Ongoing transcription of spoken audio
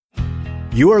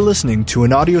You are listening to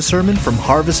an audio sermon from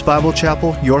Harvest Bible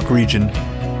Chapel, York Region.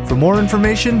 For more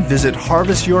information, visit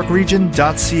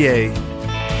harvestyorkregion.ca.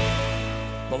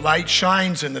 The light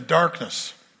shines in the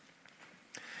darkness,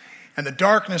 and the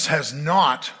darkness has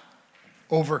not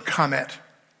overcome it.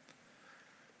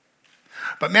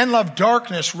 But men love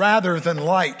darkness rather than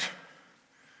light,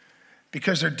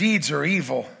 because their deeds are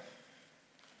evil.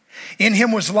 In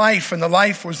him was life, and the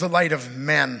life was the light of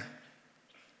men.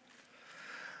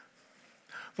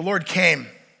 The Lord came,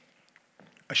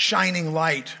 a shining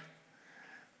light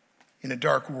in a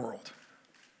dark world.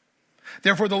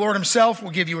 Therefore the Lord himself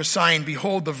will give you a sign.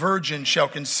 Behold, the virgin shall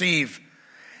conceive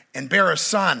and bear a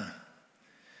son,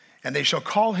 and they shall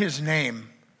call his name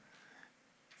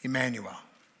Emmanuel.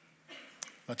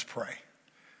 Let's pray.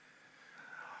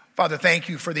 Father, thank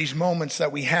you for these moments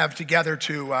that we have together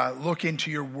to look into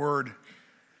your word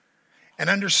and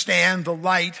understand the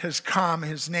light has come.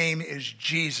 His name is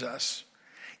Jesus.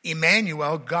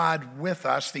 Emmanuel, God with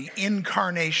us, the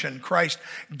incarnation, Christ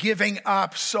giving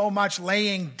up so much,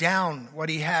 laying down what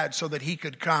he had so that he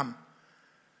could come.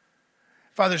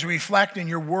 Father, as we reflect in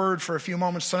your word for a few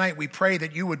moments tonight, we pray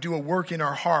that you would do a work in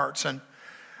our hearts. And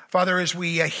Father, as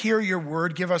we hear your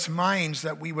word, give us minds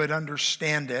that we would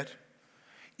understand it,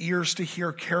 ears to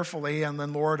hear carefully, and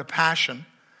then, Lord, a passion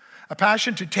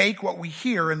to take what we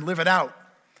hear and live it out.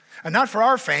 And not for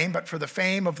our fame, but for the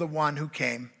fame of the one who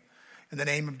came. In the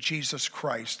name of Jesus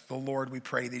Christ, the Lord, we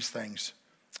pray these things.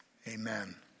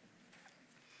 Amen.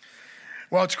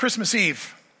 Well, it's Christmas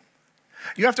Eve.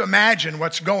 You have to imagine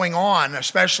what's going on,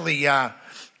 especially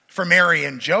for Mary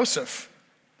and Joseph.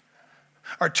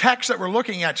 Our text that we're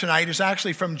looking at tonight is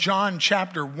actually from John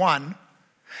chapter 1.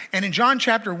 And in John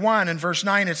chapter 1 and verse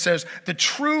 9 it says, "The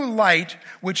true light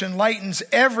which enlightens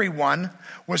everyone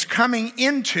was coming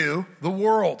into the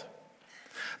world."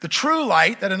 The true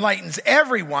light that enlightens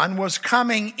everyone was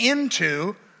coming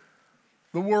into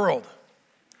the world.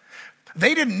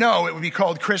 They didn't know it would be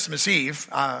called Christmas Eve,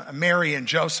 Mary and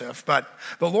Joseph, but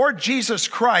the Lord Jesus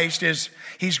Christ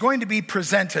he's going to be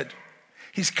presented.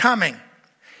 He's coming.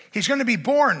 He's going to be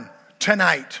born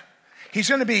tonight. He's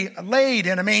going to be laid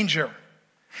in a manger.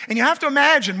 And you have to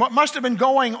imagine what must have been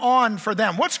going on for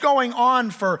them. What's going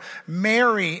on for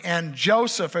Mary and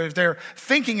Joseph as they're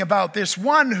thinking about this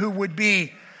one who would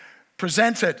be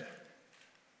presented.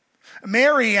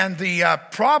 Mary and the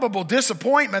probable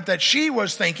disappointment that she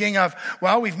was thinking of,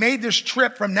 well, we've made this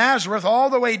trip from Nazareth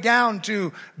all the way down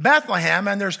to Bethlehem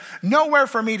and there's nowhere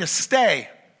for me to stay.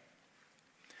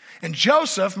 And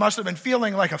Joseph must have been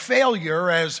feeling like a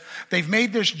failure as they've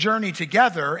made this journey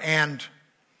together and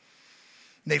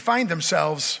they find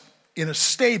themselves in a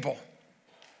stable.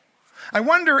 I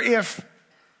wonder if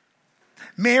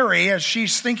Mary, as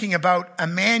she's thinking about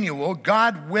Emmanuel,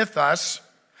 God with us,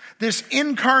 this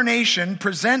incarnation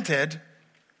presented,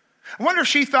 I wonder if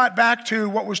she thought back to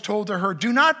what was told to her.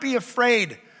 "Do not be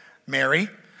afraid, Mary,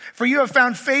 for you have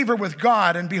found favor with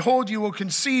God, and behold, you will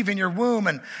conceive in your womb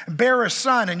and bear a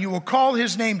son, and you will call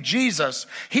his name Jesus.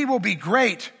 He will be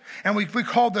great, and we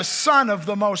call the Son of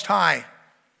the Most High."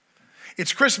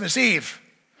 It's Christmas Eve.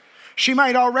 She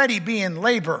might already be in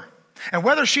labor. And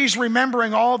whether she's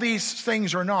remembering all these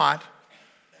things or not,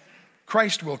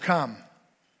 Christ will come.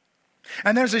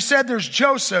 And as I said, there's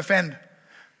Joseph, and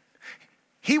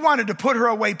he wanted to put her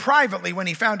away privately when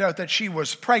he found out that she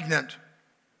was pregnant.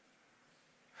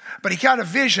 But he got a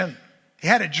vision. He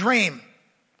had a dream.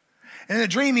 And in the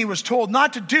dream, he was told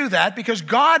not to do that because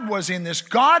God was in this.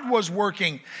 God was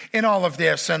working in all of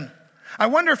this. And I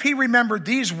wonder if he remembered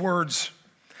these words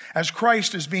as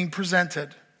Christ is being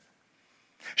presented.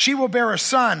 "She will bear a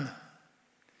son,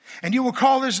 and you will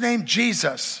call his name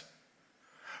Jesus,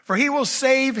 for he will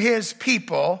save his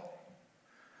people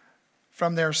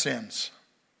from their sins."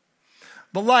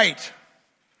 The light,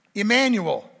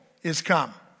 Emmanuel, is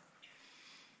come,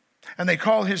 and they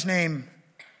call his name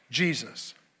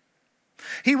Jesus.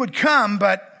 He would come,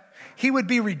 but he would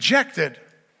be rejected.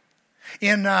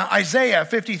 In Isaiah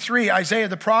 53, Isaiah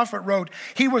the prophet wrote,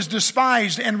 "He was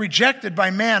despised and rejected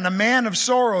by men, a man of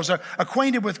sorrows,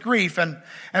 acquainted with grief, and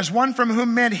as one from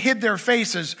whom men hid their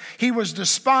faces, he was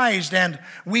despised, and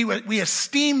we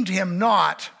esteemed him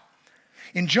not."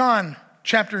 In John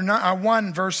chapter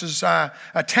 1, verses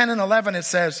 10 and 11, it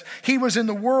says, "He was in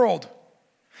the world,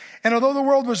 and although the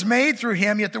world was made through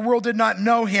him, yet the world did not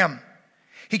know him.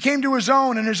 He came to his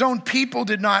own, and his own people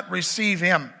did not receive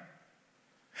him."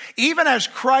 Even as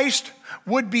Christ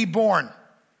would be born,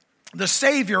 the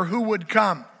Savior who would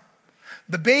come,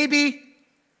 the baby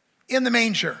in the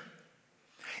manger,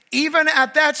 even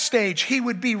at that stage, he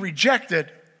would be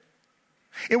rejected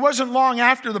It wasn't long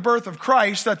after the birth of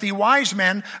Christ that the wise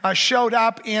men showed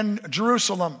up in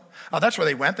Jerusalem. That's where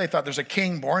they went. They thought there's a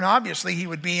king born. Obviously, he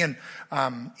would be in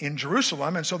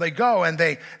Jerusalem. And so they go and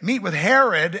they meet with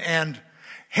Herod. And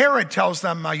Herod tells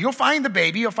them, you'll find the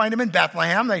baby. You'll find him in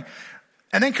Bethlehem.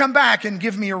 And then come back and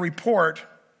give me a report.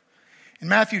 In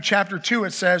Matthew chapter 2,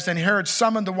 it says, Then Herod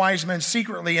summoned the wise men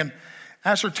secretly and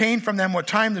ascertained from them what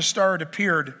time the star had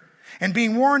appeared. And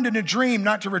being warned in a dream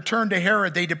not to return to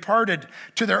Herod, they departed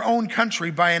to their own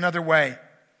country by another way.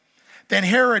 Then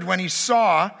Herod, when he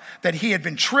saw that he had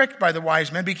been tricked by the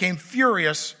wise men, became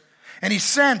furious, and he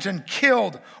sent and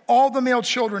killed all the male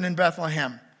children in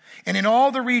Bethlehem and in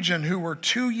all the region who were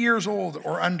 2 years old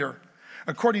or under,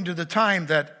 according to the time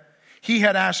that he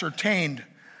had ascertained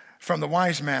from the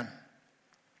wise men.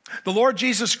 The Lord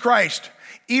Jesus Christ,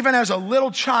 even as a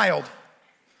little child,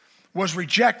 was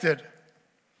rejected.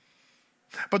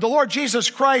 But the Lord Jesus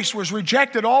Christ was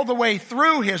rejected all the way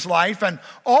through his life, and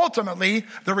ultimately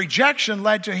the rejection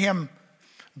led to him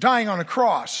dying on a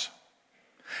cross.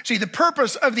 See, the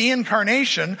purpose of the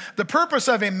incarnation, the purpose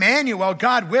of Emmanuel,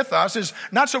 God with us, is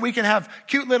not so we can have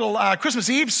cute little Christmas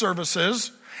Eve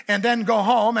services and then go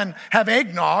home and have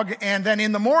eggnog and then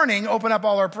in the morning open up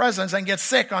all our presents and get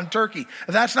sick on turkey.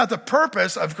 That's not the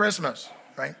purpose of Christmas,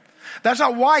 right? That's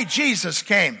not why Jesus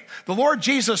came. The Lord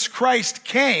Jesus Christ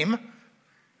came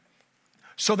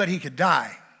so that he could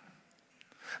die.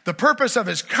 The purpose of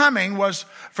his coming was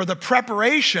for the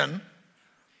preparation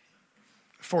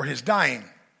for his dying.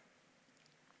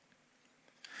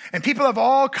 And people have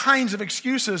all kinds of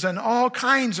excuses and all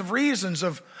kinds of reasons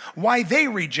of why they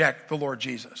reject the Lord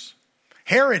Jesus.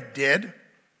 Herod did.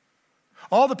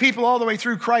 All the people all the way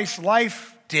through Christ's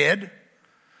life did.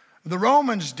 The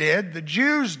Romans did. The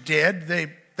Jews did.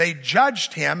 They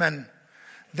judged him and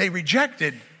they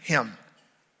rejected him,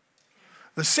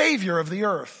 the Savior of the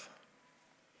earth.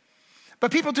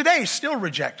 But people today still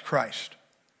reject Christ.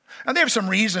 And they have some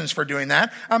reasons for doing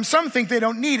that. Some think they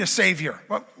don't need a Savior.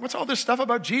 What's all this stuff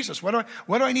about Jesus? What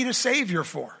do I need a Savior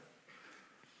for?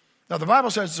 Now, the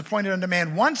Bible says it's appointed unto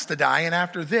man once to die, and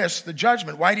after this, the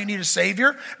judgment. Why do you need a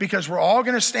Savior? Because we're all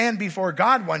going to stand before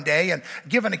God one day and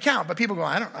give an account. But people go,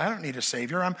 I don't need a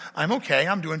Savior. I'm okay.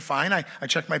 I'm doing fine. I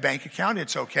checked my bank account.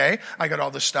 It's okay. I got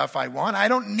all the stuff I want. I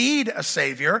don't need a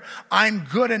Savior. I'm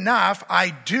good enough.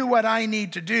 I do what I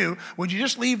need to do. Would you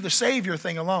just leave the Savior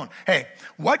thing alone? Hey,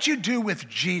 what you do with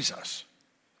Jesus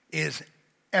is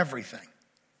everything.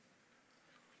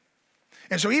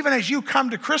 And so even as you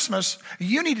come to Christmas,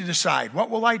 you need to decide, what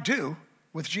will I do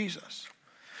with Jesus?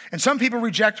 And some people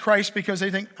reject Christ because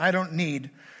they think, I don't need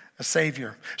a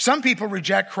Savior. Some people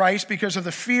reject Christ because of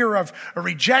the fear of a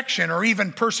rejection or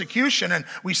even persecution. And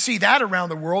we see that around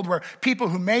the world where people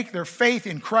who make their faith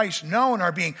in Christ known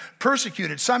are being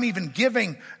persecuted, some even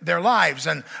giving their lives.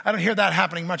 And I don't hear that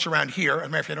happening much around here. As a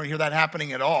matter of fact, I don't hear that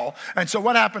happening at all. And so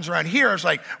what happens around here is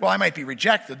like, well, I might be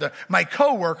rejected. My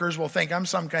coworkers will think I'm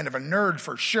some kind of a nerd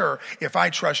for sure if I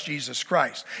trust Jesus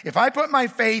Christ. If I put my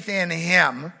faith in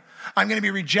him, I'm going to be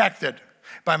rejected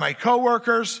by my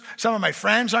coworkers. Some of my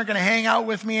friends aren't going to hang out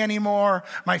with me anymore.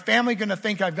 My family going to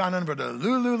think I've gone over to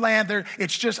Lululand.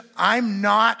 It's just, I'm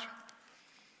not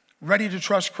ready to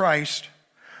trust Christ.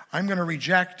 I'm going to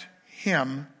reject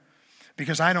him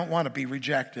because I don't want to be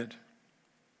rejected.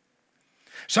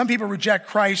 Some people reject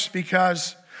Christ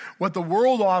because what the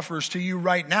world offers to you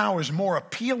right now is more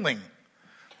appealing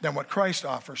than what Christ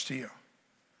offers to you.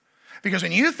 Because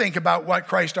when you think about what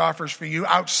Christ offers for you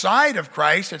outside of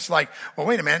Christ, it's like, well,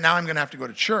 wait a minute, now I'm going to have to go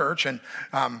to church, and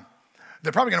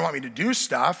they're probably going to want me to do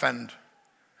stuff,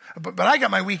 but I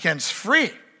got my weekends free.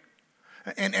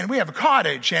 And we have a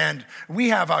cottage, and we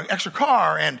have an extra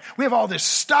car, and we have all this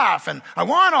stuff, and I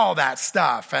want all that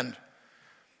stuff. And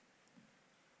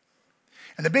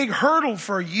the big hurdle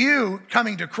for you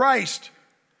coming to Christ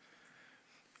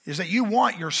is that you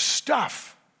want your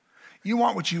stuff. You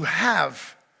want what you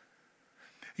have.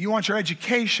 You want your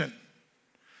education.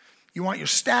 You want your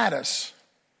status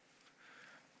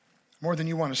more than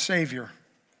you want a Savior.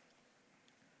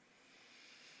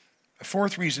 The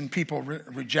fourth reason people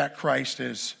reject Christ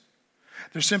is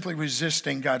they're simply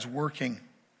resisting God's working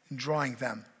and drawing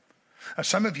them.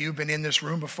 Some of you have been in this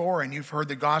room before and you've heard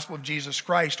the gospel of Jesus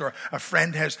Christ, or a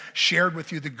friend has shared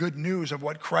with you the good news of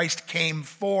what Christ came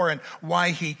for and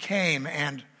why he came,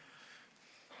 and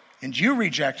you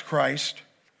reject Christ.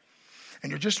 And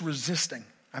you're just resisting.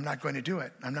 I'm not going to do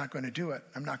it. I'm not going to do it.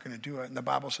 I'm not going to do it. And the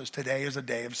Bible says today is a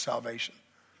day of salvation.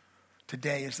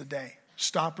 Today is the day.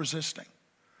 Stop resisting.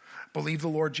 Believe the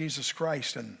Lord Jesus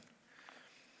Christ and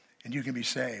you can be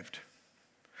saved.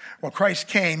 Well, Christ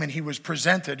came and he was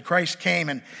presented. Christ came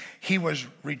and he was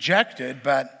rejected,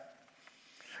 but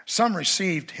some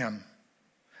received him.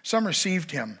 Some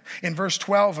received him. In verse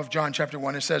 12 of John chapter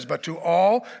 1, it says, "But to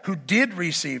all who did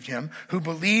receive him, who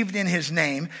believed in his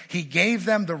name, he gave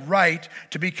them the right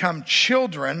to become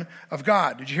children of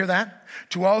God." Did you hear that?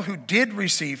 To all who did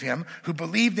receive him, who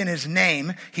believed in his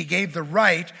name, he gave the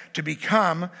right to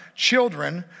become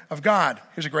children of God.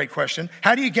 Here's a great question.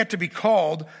 How do you get to be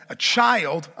called a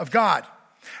child of God?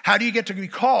 How do you get to be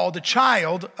called a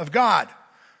child of God?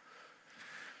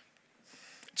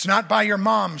 It's not by your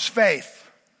mom's faith.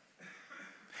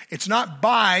 It's not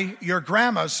by your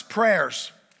grandma's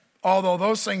prayers, although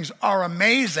those things are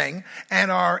amazing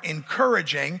and are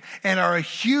encouraging and are a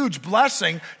huge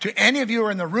blessing to any of you who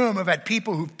are in the room who've had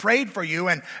people who've prayed for you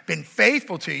and been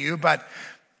faithful to you, but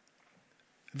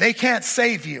they can't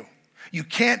save you. You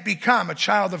can't become a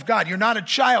child of God. You're not a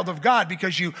child of God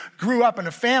because you grew up in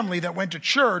a family that went to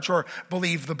church or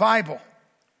believed the Bible.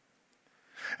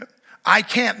 I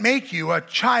can't make you a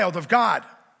child of God.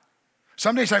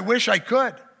 Some days I wish I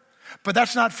could. But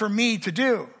that's not for me to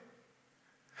do.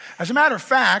 As a matter of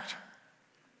fact,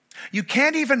 you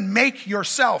can't even make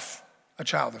yourself a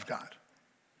child of God.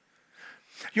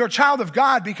 You're a child of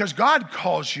God because God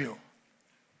calls you.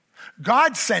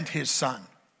 God sent his son.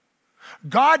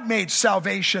 God made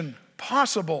salvation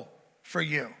possible for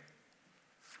you.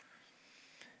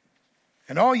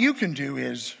 And all you can do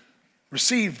is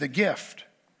receive the gift.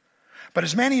 But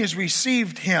as many as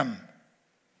received him,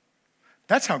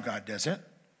 that's how God does it.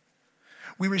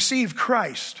 We receive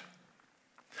Christ.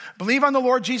 Believe on the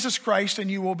Lord Jesus Christ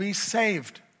and you will be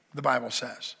saved, the Bible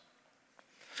says.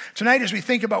 Tonight, as we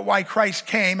think about why Christ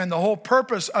came, and the whole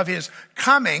purpose of his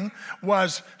coming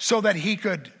was so that he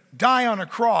could die on a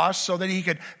cross, so that he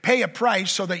could pay a price,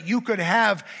 so that you could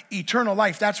have eternal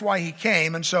life. That's why he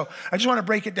came. And so I just want to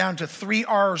break it down to 3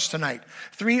 R's tonight.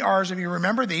 3 R's, if you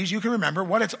remember these, you can remember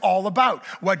what it's all about,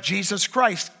 what Jesus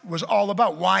Christ was all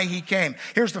about, why he came.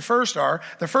 Here's the first R.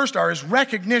 The first R is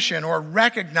recognition, or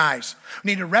recognize.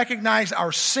 We need to recognize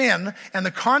our sin and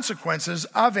the consequences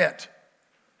of it.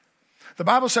 The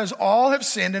Bible says all have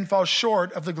sinned and fall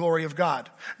short of the glory of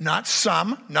God. Not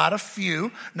some, not a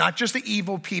few, not just the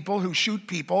evil people who shoot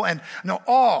people. And no,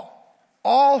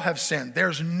 all have sinned.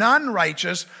 There's none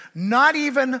righteous, not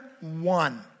even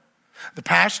one. The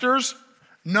pastor's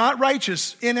not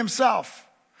righteous in himself.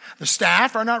 The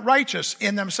staff are not righteous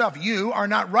in themselves. You are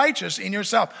not righteous in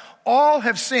yourself. All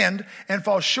have sinned and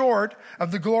fall short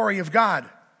of the glory of God.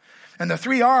 And the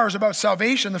 3 R's about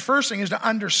salvation, the first thing is to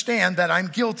understand that I'm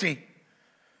guilty.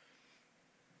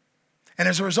 And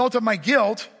as a result of my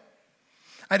guilt,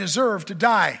 I deserve to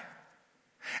die.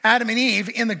 Adam and Eve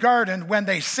in the garden, when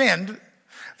they sinned,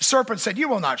 the serpent said, "You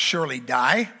will not surely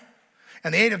die."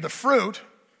 And they ate of the fruit,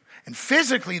 and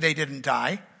physically they didn't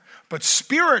die, but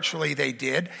spiritually they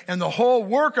did. And the whole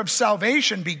work of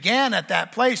salvation began at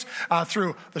that place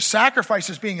through the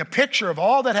sacrifices being a picture of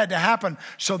all that had to happen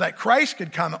so that Christ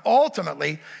could come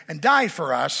ultimately and die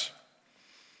for us,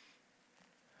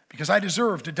 because I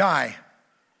deserve to die.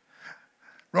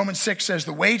 Romans 6 says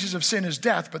the wages of sin is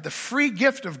death, but the free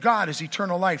gift of God is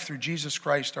eternal life through Jesus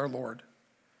Christ our Lord.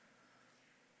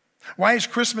 Why is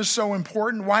Christmas so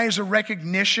important? Why is a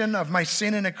recognition of my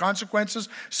sin and its consequences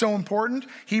so important?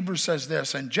 Hebrews says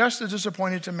this, "And just as it is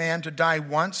appointed to man to die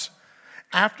once,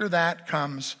 after that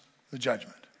comes the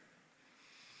judgment."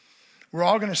 We're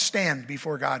all going to stand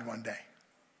before God one day.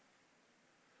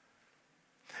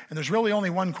 And there's really only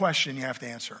one question you have to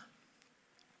answer.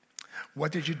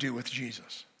 What did you do with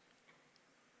Jesus?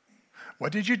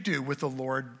 What did you do with the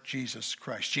Lord Jesus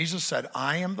Christ? Jesus said,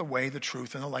 "I am the way, the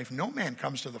truth, and the life. No man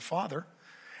comes to the Father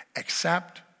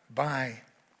except by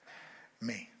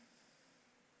me."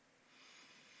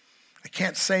 I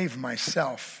can't save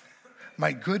myself.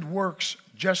 My good works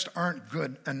just aren't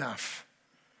good enough.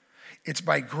 It's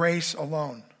by grace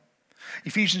alone.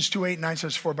 Ephesians 2:8-9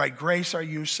 says, "For by grace are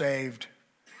you saved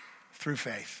through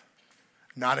faith,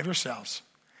 not of yourselves.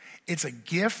 It's a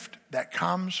gift that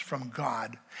comes from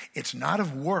God. It's not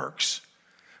of works,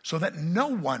 so that no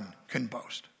one can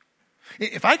boast."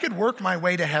 If I could work my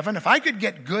way to heaven, if I could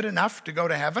get good enough to go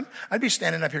to heaven, I'd be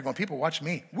standing up here going, "People, watch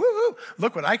me. Woo-hoo,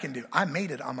 look what I can do. I made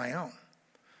it on my own."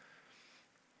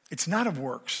 It's not of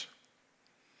works.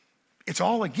 It's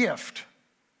all a gift.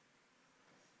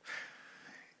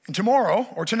 And tomorrow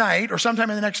or tonight or sometime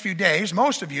in the next few days,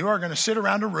 most of you are going to sit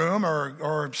around a room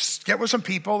or get with some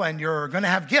people, and you're going to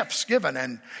have gifts given,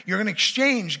 and you're going to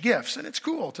exchange gifts. And it's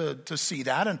cool to see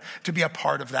that and to be a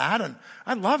part of that. And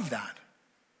I love that.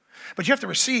 But you have to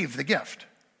receive the gift.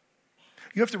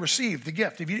 You have to receive the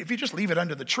gift. If you just leave it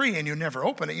under the tree and you never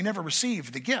open it, you never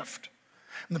receive the gift.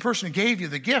 And the person who gave you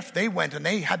the gift, they went and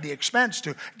they had the expense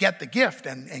to get the gift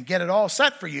and get it all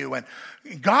set for you. And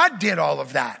God did all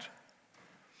of that.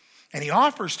 And he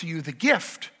offers to you the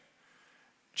gift,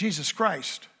 Jesus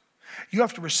Christ. You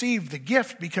have to receive the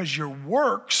gift because your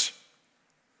works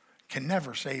can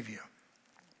never save you.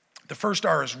 The first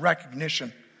R is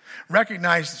recognition.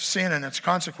 Recognize sin and its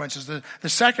consequences. The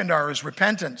second R is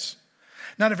repentance.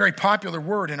 Not a very popular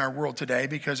word in our world today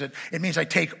because it means I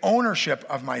take ownership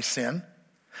of my sin.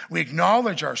 We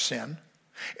acknowledge our sin.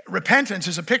 Repentance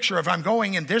is a picture of I'm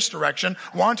going in this direction,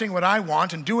 wanting what I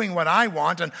want and doing what I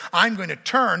want, and I'm going to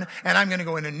turn and I'm going to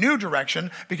go in a new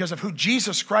direction because of who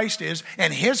Jesus Christ is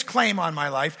and his claim on my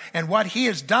life and what he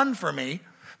has done for me.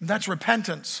 That's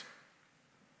repentance.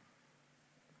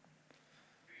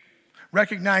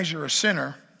 Recognize you're a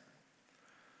sinner.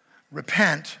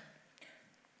 Repent.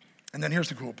 And then here's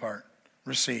the cool part.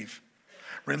 Receive.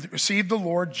 Receive the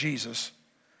Lord Jesus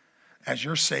as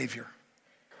your Savior.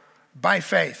 By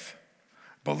faith.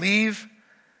 Believe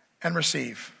and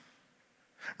receive.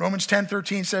 Romans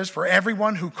 10:13 says, for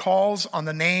everyone who calls on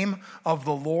the name of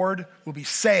the Lord will be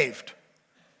saved.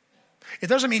 It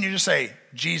doesn't mean you just say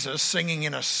Jesus singing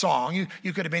in a song.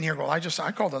 You could have been here going,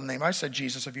 I called on the name. I said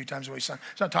Jesus a few times. It's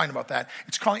not talking about that.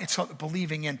 It's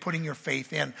believing in, putting your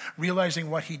faith in, realizing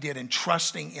what he did and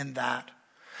trusting in that.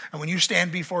 And when you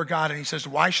stand before God and he says,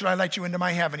 why should I let you into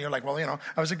my heaven? You're like, well,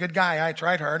 I was a good guy. I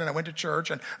tried hard and I went to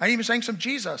church and I even sang some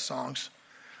Jesus songs.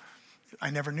 I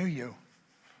never knew you.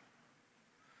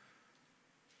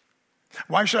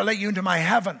 Why should I let you into my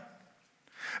heaven?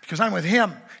 Because I'm with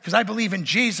him, because I believe in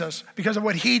Jesus, because of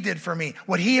what he did for me,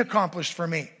 what he accomplished for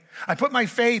me. I put my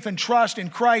faith and trust in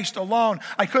Christ alone.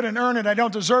 I couldn't earn it. I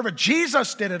don't deserve it.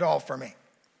 Jesus did it all for me.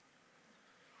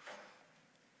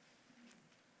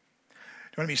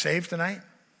 Do you want to be saved tonight?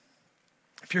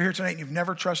 If you're here tonight and you've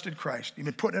never trusted Christ, you've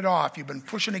been putting it off, you've been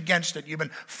pushing against it, you've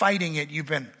been fighting it,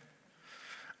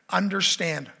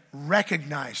 understand,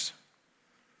 recognize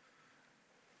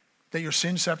that your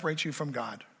sin separates you from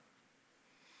God.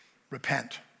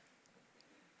 Repent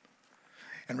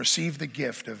and receive the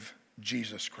gift of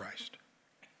Jesus Christ.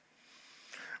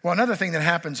 Well, another thing that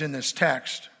happens in this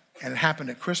text, and it happened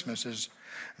at Christmas, is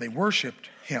they worshiped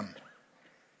him.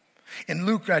 In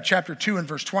Luke chapter 2 and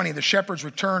verse 20, the shepherds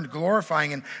returned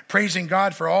glorifying and praising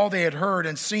God for all they had heard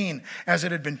and seen as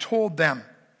it had been told them.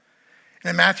 And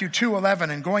in Matthew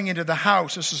 2:11, and going into the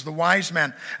house, this is the wise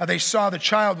men, they saw the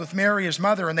child with Mary his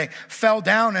mother, and they fell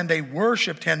down and they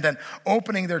worshiped him. Then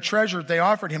opening their treasures, they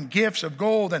offered him gifts of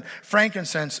gold and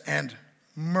frankincense and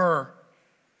myrrh.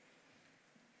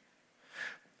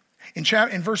 In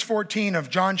verse 14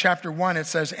 of John chapter 1, it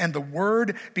says, and the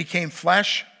word became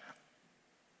flesh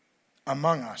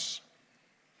among us,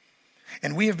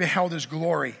 and we have beheld his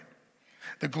glory.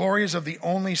 The glory is of the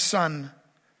only Son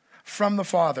from the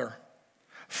Father,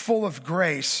 full of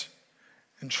grace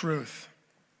and truth.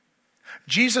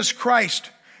 Jesus Christ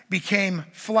became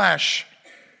flesh.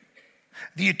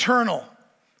 The eternal,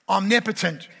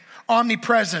 omnipotent,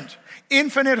 omnipresent,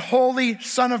 infinite, holy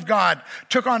Son of God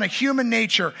took on a human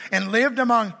nature and lived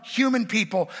among human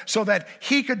people so that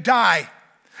he could die,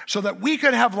 so that we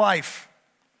could have life.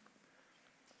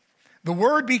 The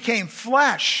Word became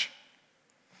flesh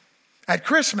at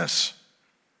Christmas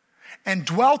and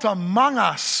dwelt among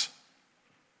us.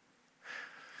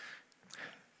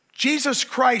 Jesus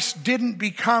Christ didn't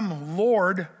become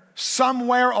Lord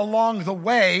somewhere along the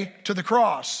way to the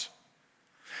cross.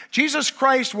 Jesus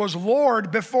Christ was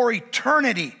Lord before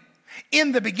eternity.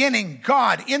 In the beginning,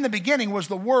 God. In the beginning was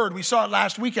the Word. We saw it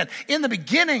last weekend. In the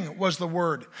beginning was the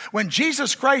Word. When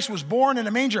Jesus Christ was born in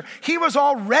a manger, he was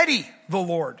already the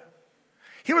Lord.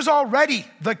 He was already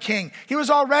the King. He was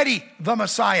already the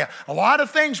Messiah. A lot of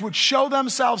things would show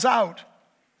themselves out.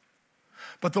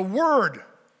 But the Word,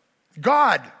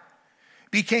 God,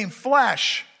 became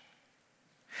flesh.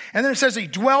 And then it says he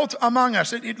dwelt among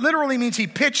us. It literally means he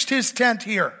pitched his tent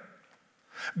here.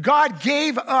 God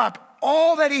gave up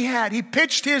all that he had. He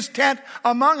pitched his tent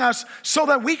among us so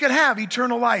that we could have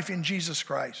eternal life in Jesus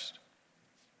Christ.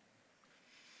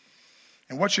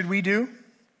 And what should we do?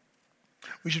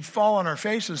 We should fall on our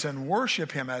faces and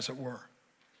worship him, as it were.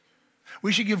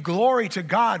 We should give glory to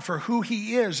God for who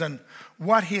he is and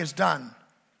what he has done.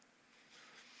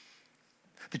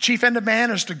 The chief end of man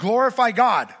is to glorify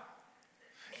God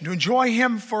and to enjoy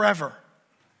him forever.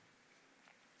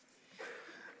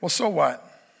 Well, so what?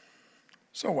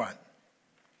 So what?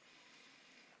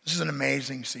 This is an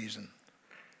amazing season.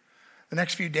 The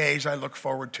next few days, I look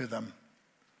forward to them.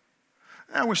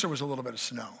 I wish there was a little bit of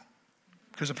snow.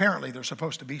 because apparently there's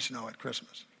supposed to be snow at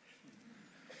Christmas.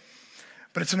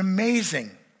 But it's an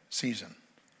amazing season.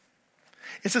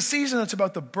 It's a season that's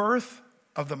about the birth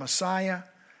of the Messiah,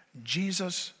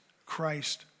 Jesus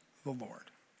Christ the Lord.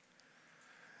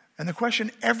 And the question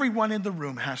everyone in the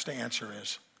room has to answer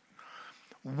is,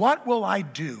 what will I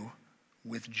do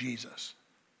with Jesus?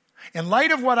 In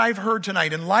light of what I've heard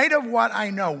tonight, in light of what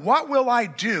I know, what will I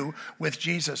do with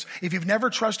Jesus? If you've never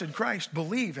trusted Christ,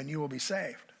 believe and you will be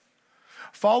saved.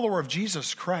 Follower of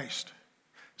Jesus Christ,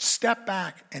 step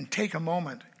back and take a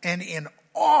moment and in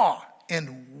awe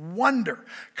and wonder,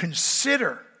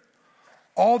 consider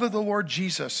all that the Lord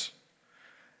Jesus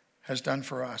has done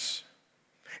for us.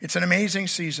 It's an amazing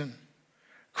season.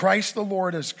 Christ the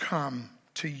Lord has come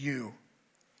to you.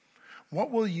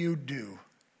 What will you do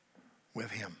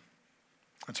with him?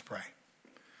 Let's pray.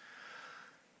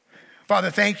 Father,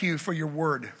 thank you for your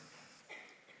word.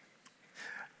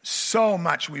 So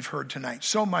much we've heard tonight,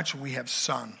 so much we have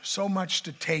sung, so much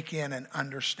to take in and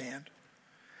understand.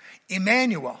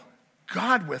 Emmanuel,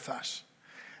 God with us.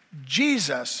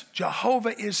 Jesus,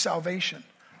 Jehovah is salvation.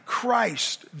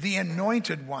 Christ, the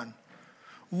anointed one.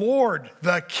 Lord,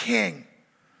 the King.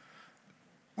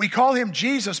 We call him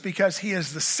Jesus because he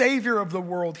is the Savior of the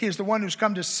world. He is the one who's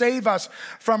come to save us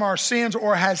from our sins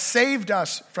or has saved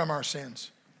us from our sins.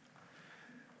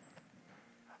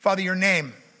 Father, your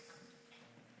name.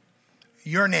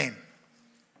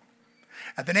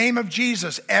 At the name of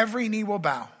Jesus, every knee will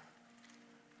bow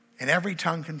and every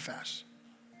tongue confess.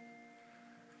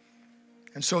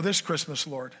 And so this Christmas,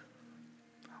 Lord,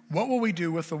 what will we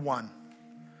do with the one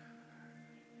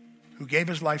who gave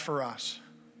his life for us?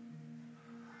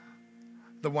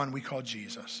 The one we call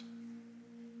Jesus.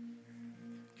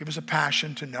 Give us a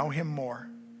passion to know him more,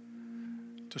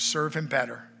 to serve him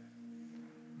better.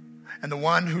 And the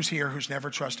one who's here who's never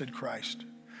trusted Christ,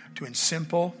 to in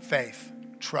simple faith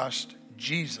trust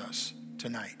Jesus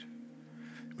tonight.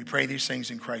 We pray these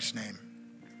things in Christ's name.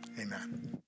 Amen.